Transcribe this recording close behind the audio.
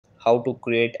how to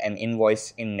create an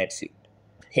invoice in Netsuite.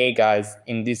 Hey guys,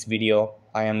 in this video,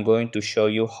 I am going to show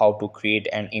you how to create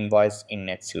an invoice in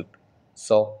Netsuite.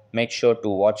 So make sure to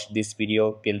watch this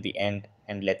video till the end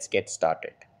and let's get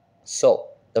started. So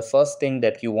the first thing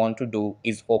that you want to do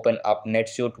is open up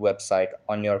Netsuite website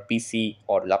on your PC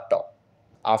or laptop.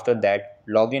 After that,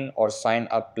 log in or sign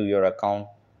up to your account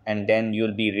and then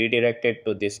you'll be redirected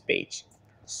to this page.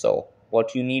 So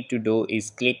what you need to do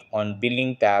is click on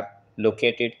billing tab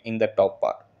located in the top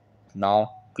bar.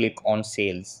 Now click on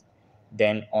sales,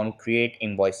 then on create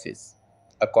invoices.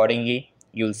 Accordingly,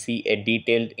 you'll see a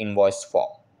detailed invoice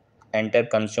form. Enter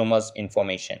consumers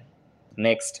information.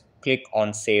 Next, click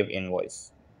on save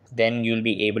invoice. Then you'll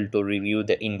be able to review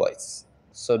the invoice.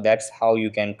 So that's how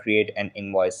you can create an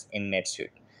invoice in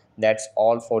NetSuite. That's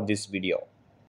all for this video.